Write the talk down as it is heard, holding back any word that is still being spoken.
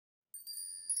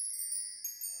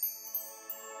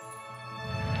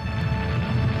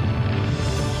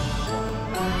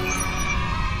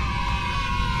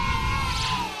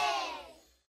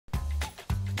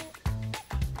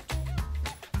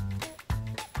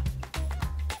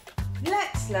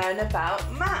learn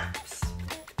about maps.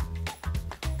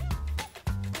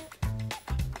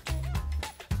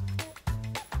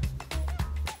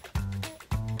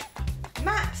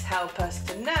 Maps help us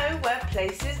to know where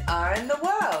places are in the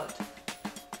world.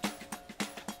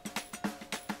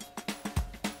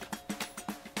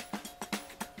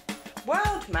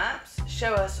 World maps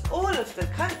show us all of the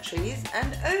countries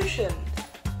and oceans.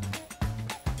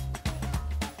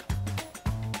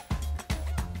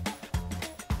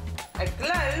 A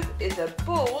globe is a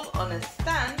ball on a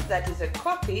stand that is a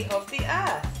copy of the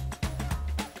Earth.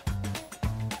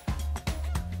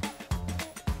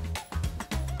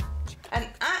 An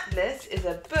atlas is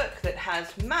a book that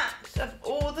has maps of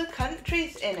all the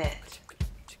countries in it.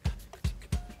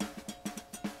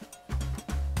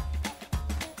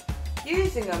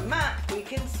 Using a map, we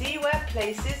can see where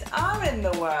places are in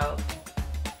the world.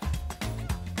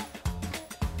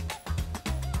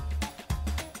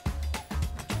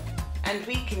 And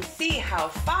we can see how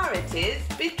far it is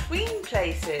between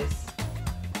places.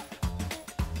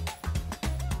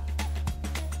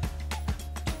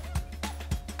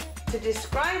 To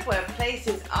describe where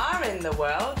places are in the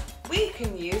world, we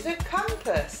can use a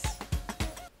compass.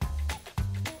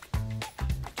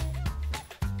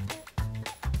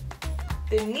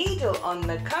 The needle on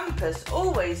the compass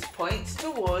always points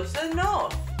towards the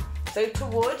north, so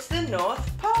towards the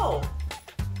North Pole.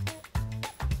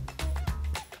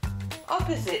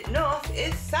 Opposite north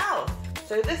is south,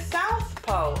 so the South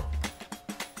Pole.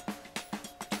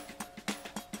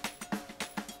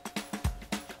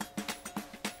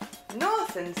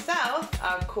 North and south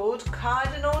are called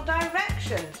cardinal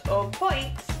directions or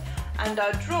points and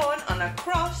are drawn on a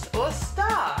cross or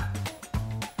star.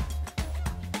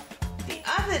 The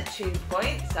other 2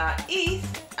 points are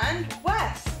east and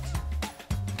west.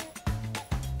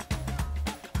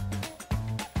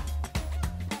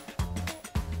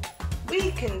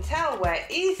 We can tell where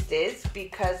east is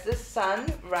because the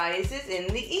sun rises in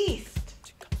the east.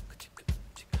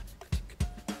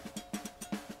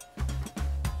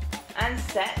 And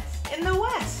sets in the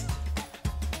west.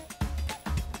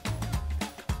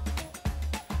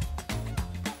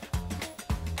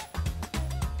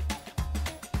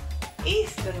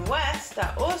 East and west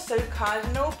are also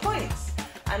cardinal points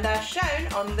and are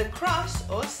shown on the cross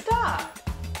or star.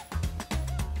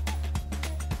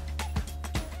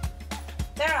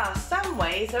 There are some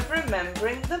ways of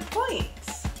remembering the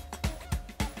points.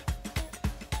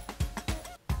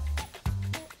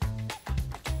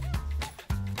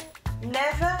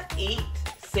 Never eat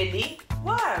silly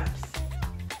worms.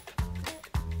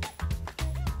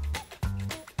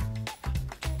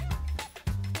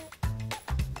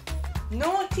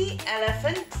 Naughty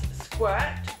elephants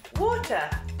squirt water.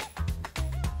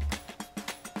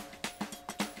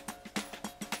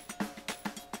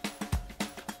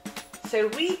 So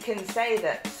we can say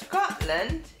that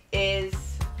Scotland is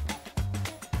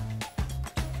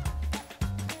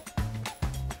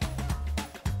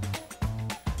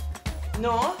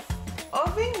north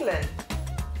of England.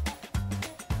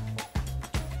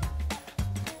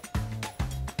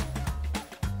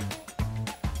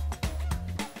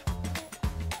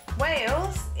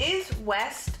 Wales is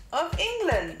west of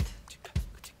England.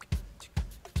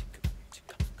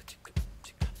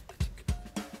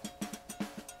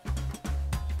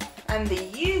 And the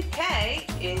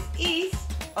UK is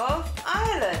east of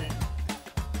Ireland.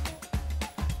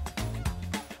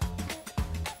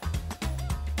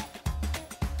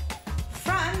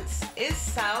 France is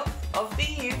south of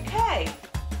the UK.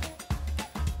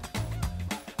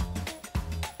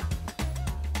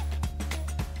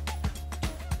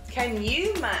 Can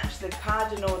you match the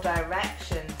cardinal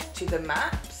directions to the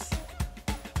maps?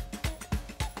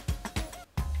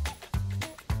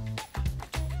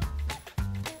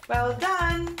 Well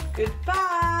done!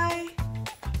 Goodbye!